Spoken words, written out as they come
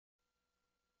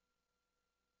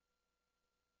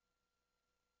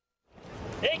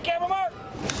Hey, camera, Mark!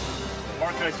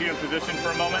 Mark, can I see you in position for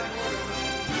a moment?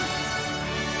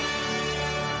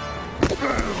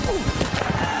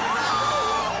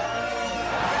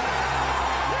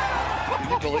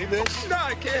 Can you believe this? No,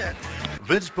 I can't.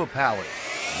 Vince Papale,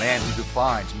 a man who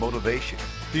defines motivation,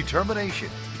 determination,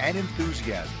 and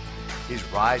enthusiasm. His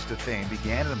rise to fame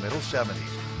began in the middle 70s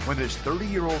when this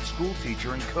 30-year-old school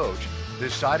teacher and coach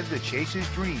decided to chase his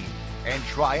dream and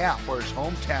try out for his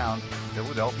hometown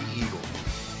Philadelphia Eagles.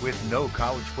 With no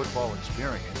college football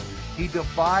experience, he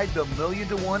defied the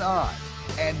 1,000,000-to-1 odds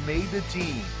and made the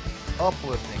team,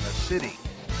 uplifting a city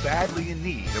badly in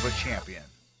need of a champion.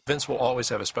 Vince will always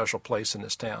have a special place in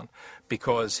this town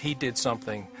because he did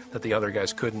something that the other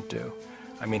guys couldn't do.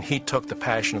 I mean, he took the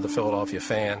passion of the Philadelphia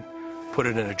fan, put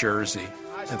it in a jersey,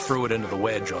 and threw it into the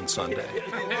wedge on Sunday.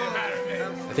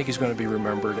 I think he's going to be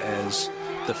remembered as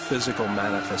the physical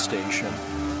manifestation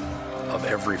of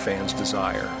every fan's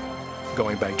desire,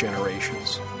 going back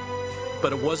generations.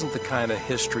 But it wasn't the kind of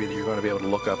history that you're going to be able to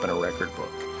look up in a record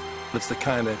book. It's the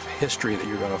kind of history that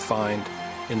you're going to find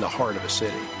in the heart of a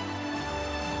city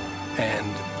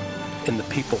and in the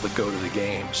people that go to the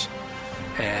games.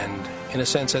 And in a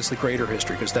sense, that's the greater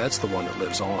history because that's the one that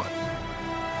lives on.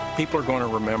 People are going to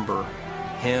remember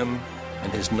him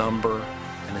and his number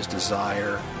and his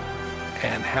desire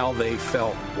and how they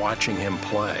felt watching him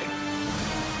play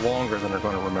longer than they're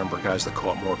going to remember guys that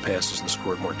caught more passes and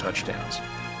scored more touchdowns.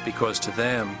 Because to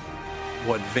them,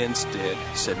 what Vince did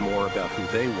said more about who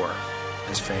they were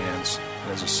as fans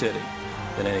and as a city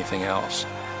than anything else.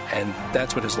 And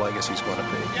that's what his legacy is going to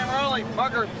be. Get early,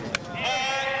 bugger!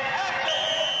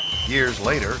 Years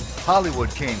later,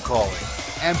 Hollywood came calling,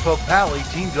 and Papale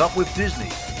teamed up with Disney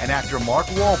and actor Mark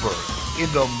Wahlberg in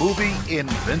the movie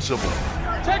Invincible.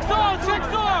 Check soil! Check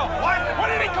soil! What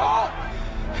did he call?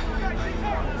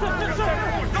 And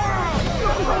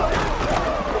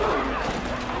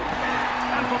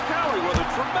Papale with a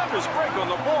tremendous break on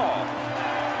the ball.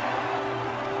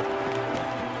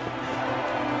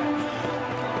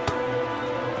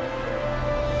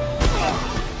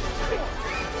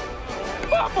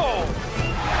 Bubble!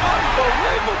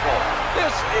 Unbelievable!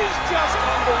 This is just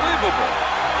unbelievable!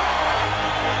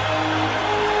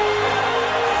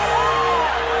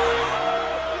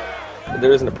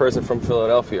 There isn't a person from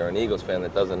Philadelphia or an Eagles fan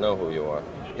that doesn't know who you are.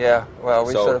 Yeah, well,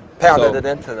 we sort of pounded it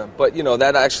into them. But,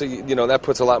 that actually, that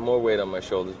puts a lot more weight on my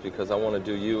shoulders because I want to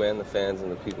do you and the fans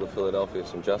and the people of Philadelphia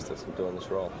some justice in doing this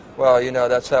role. Well,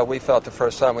 that's how we felt the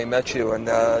first time we met you, and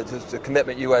just the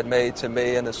commitment you had made to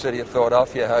me and the city of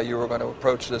Philadelphia, how you were going to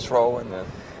approach this role,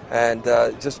 and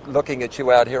just looking at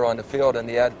you out here on the field and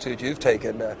the attitude you've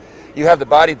taken. You have the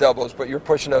body doubles, but you're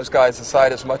pushing those guys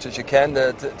aside as much as you can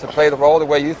to play the role the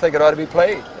way you think it ought to be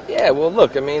played. Yeah, well,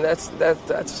 look, I mean, that's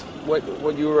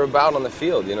what you were about on the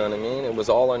field, you know what I mean? It was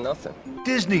all or nothing.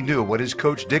 Disney knew what his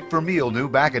coach Dick Vermeil knew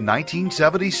back in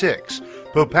 1976.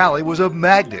 Papale was a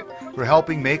magnet for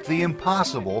helping make the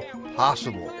impossible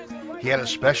possible. He had a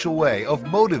special way of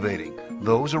motivating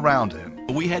those around him.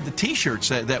 We had the T-shirts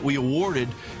that we awarded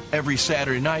every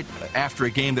Saturday night after a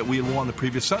game that we had won the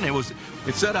previous Sunday.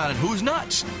 It said on it, "Who's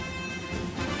nuts?"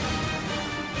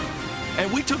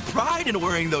 And we took pride in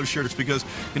wearing those shirts because,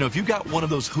 if you got one of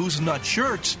those "Who's Nuts"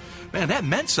 shirts, man, that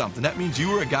meant something. That means you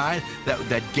were a guy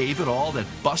that gave it all, that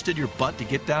busted your butt to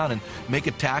get down and make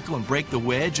a tackle and break the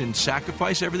wedge and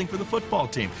sacrifice everything for the football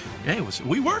team. Yeah,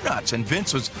 we were nuts, and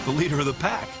Vince was the leader of the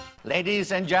pack.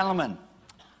 Ladies and gentlemen,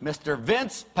 Mr.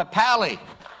 Vince Papale.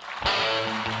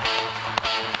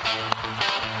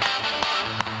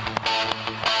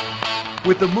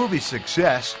 With the movie's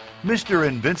success, Mr.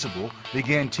 Invincible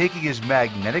began taking his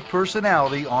magnetic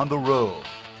personality on the road,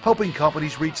 helping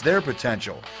companies reach their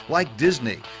potential, like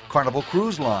Disney, Carnival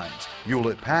Cruise Lines,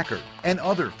 Hewlett-Packard, and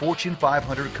other Fortune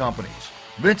 500 companies.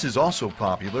 Vince is also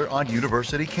popular on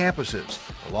university campuses,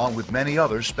 along with many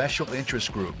other special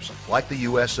interest groups, like the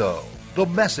USO. The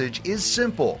message is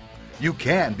simple. You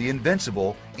can be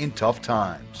invincible in tough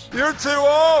times. You're too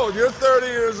old. You're 30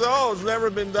 years old. It's never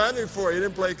been done before. You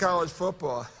didn't play college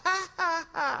football.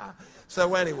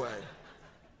 So anyway,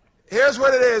 here's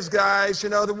what it is, guys.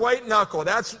 The white knuckle.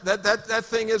 That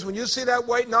thing is, when you see that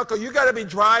white knuckle, you got to be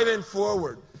driving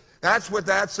forward. That's what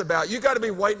that's about. You got to be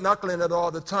white knuckling it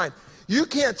all the time. You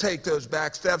can't take those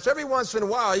back steps. Every once in a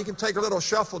while, you can take a little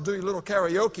shuffle, do your little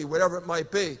karaoke, whatever it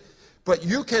might be. But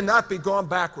you cannot be going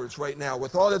backwards right now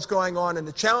with all that's going on and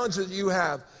the challenges that you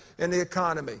have in the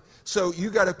economy. So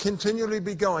you got to continually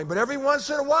be going. But every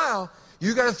once in a while,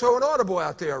 you got to throw an audible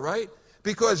out there, right?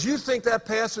 Because you think that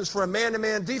pass is for a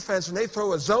man-to-man defense and they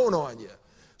throw a zone on you.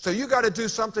 So you got to do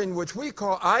something which we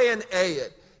call I&A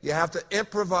it. You have to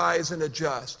improvise and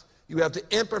adjust. You have to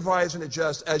improvise and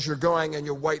adjust as you're going and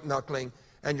you're white-knuckling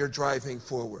and you're driving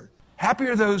forward. Happy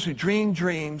are those who dream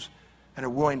dreams and are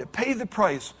willing to pay the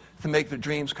price to make their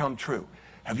dreams come true.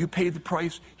 Have you paid the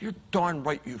price? You're darn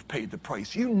right you've paid the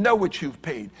price. You know what you've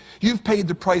paid. You've paid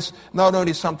the price not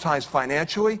only sometimes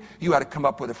financially, you had to come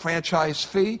up with a franchise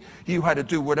fee, you had to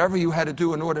do whatever you had to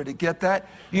do in order to get that.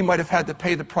 You might have had to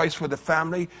pay the price for the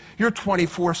family. You're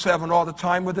 24/7 all the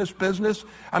time with this business.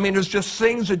 I mean, there's just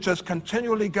things that just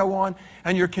continually go on,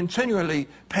 and you're continually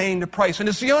paying the price. And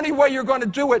it's the only way you're going to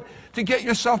do it to get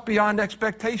yourself beyond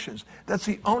expectations. That's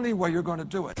the only way you're going to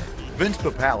do it. Vince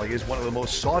Papale is one of the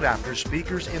most sought-after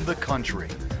speakers in the country.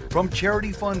 From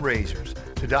charity fundraisers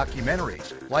to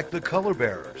documentaries like The Color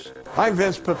Bearers. I'm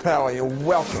Vince Papale, and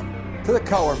welcome to The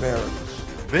Color Bearers.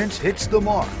 Vince hits the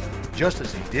mark, just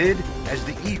as he did as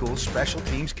the Eagles' special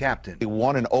teams captain. He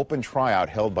won an open tryout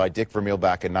held by Dick Vermeil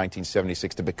back in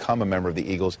 1976 to become a member of the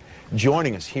Eagles.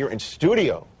 Joining us here in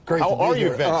studio. Great How are you,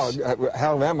 here. Vince? Oh,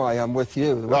 how am I? I'm with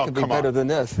you. What could be better than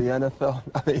this? The NFL.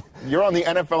 I mean, you're on the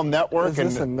NFL Network. Isn't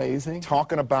this amazing?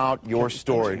 Talking about your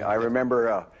story. I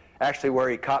remember actually where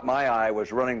he caught my eye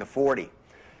was running the 40.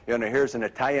 You know, here's an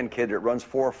Italian kid that runs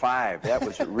 4.5. That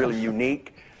was really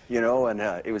unique, you know, and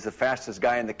he was the fastest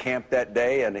guy in the camp that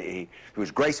day, and he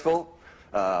was graceful.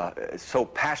 So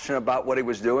passionate about what he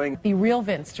was doing. The real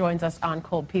Vince joins us on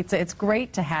Cold Pizza. It's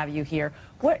great to have you here.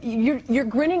 What you're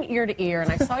grinning ear to ear,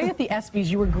 and I saw you at the ESPYs.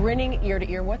 You were grinning ear to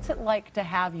ear. What's it like to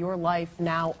have your life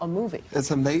now a movie? It's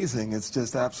amazing. It's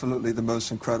just absolutely the most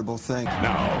incredible thing.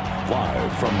 Now,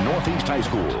 live from Northeast High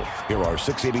School, here are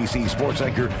 6ABC sports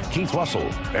anchor Keith Russell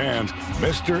and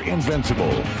Mr.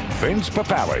 Invincible, Vince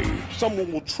Papale.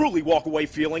 Someone will truly walk away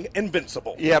feeling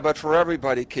invincible. Yeah, but for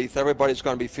everybody, Keith, everybody's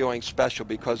going to be feeling special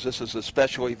because this is a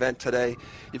special event today.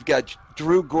 You've got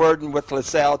Drew Gordon with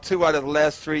LaSalle, 2 out of the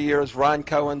last 3 years. Ron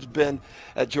Cohen's been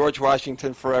at George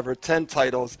Washington forever, 10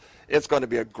 titles. It's going to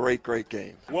be a great, great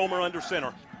game. Wilmer under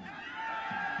center.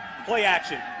 Play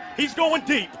action. He's going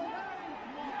deep.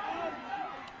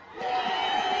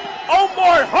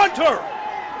 Omar Hunter!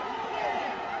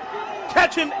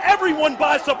 Catching everyone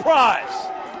by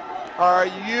surprise. Are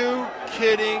you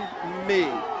kidding me?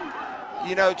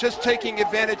 You know, just taking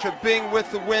advantage of being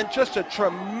with the wind, just a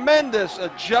tremendous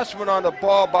adjustment on the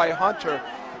ball by Hunter.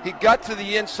 He got to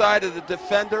the inside of the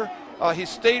defender. He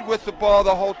stayed with the ball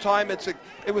the whole time.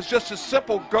 It was just a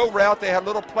simple go route. They had a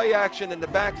little play action in the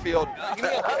backfield. Give me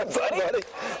a hug, buddy.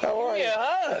 How are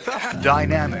you?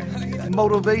 Dynamic,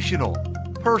 motivational,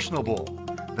 personable.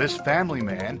 This family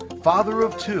man, father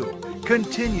of 2,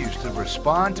 continues to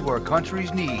respond to our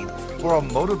country's need for a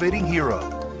motivating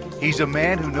hero. He's a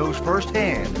man who knows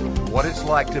firsthand what it's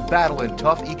like to battle in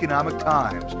tough economic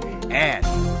times and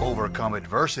overcome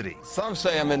adversity. Some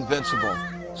say I'm invincible.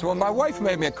 So when my wife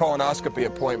made me a colonoscopy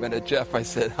appointment at Jeff, I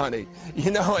said, honey, you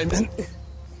know,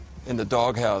 in the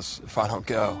doghouse if I don't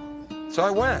go. So I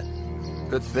went.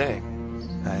 Good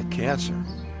thing I had cancer.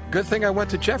 Good thing I went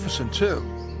to Jefferson, too.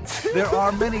 There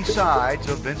are many sides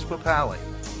of Vince Papale.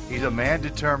 He's a man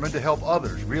determined to help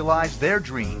others realize their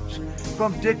dreams.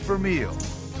 From Dick Vermeil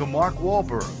to Mark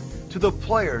Wahlberg, to the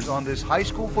players on this high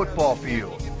school football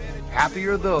field. Happy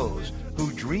are those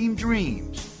who dream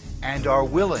dreams and are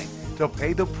willing to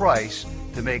pay the price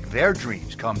to make their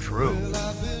dreams come true. Well,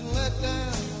 I've been let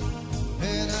down,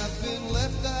 and I've been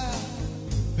left out,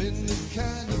 been the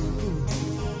kind of fool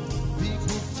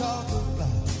people talk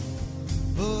about.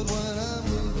 But when I'm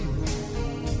with you,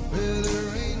 well, there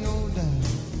ain't no doubt,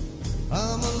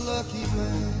 I'm a lucky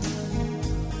man.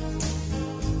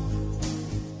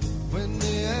 When the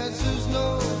answer's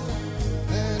no,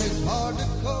 and it's hard to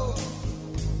cope,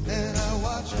 and I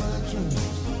watch my dreams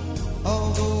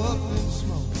all go up in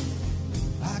smoke,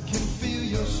 I can feel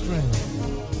your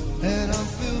strength, and I'm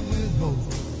filled with hope.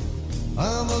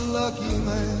 I'm a lucky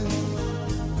man.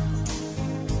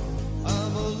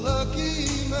 I'm a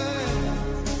lucky man.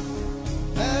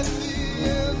 At the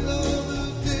end of the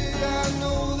day, I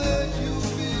know that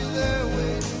you'll be there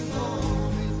waiting for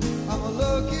me. I'm a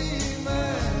lucky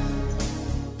man.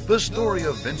 The story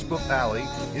of Vince Papale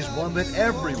is one that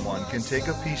everyone can take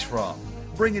a piece from,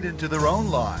 bring it into their own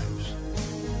lives.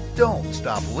 Don't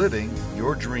stop living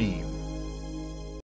your dreams.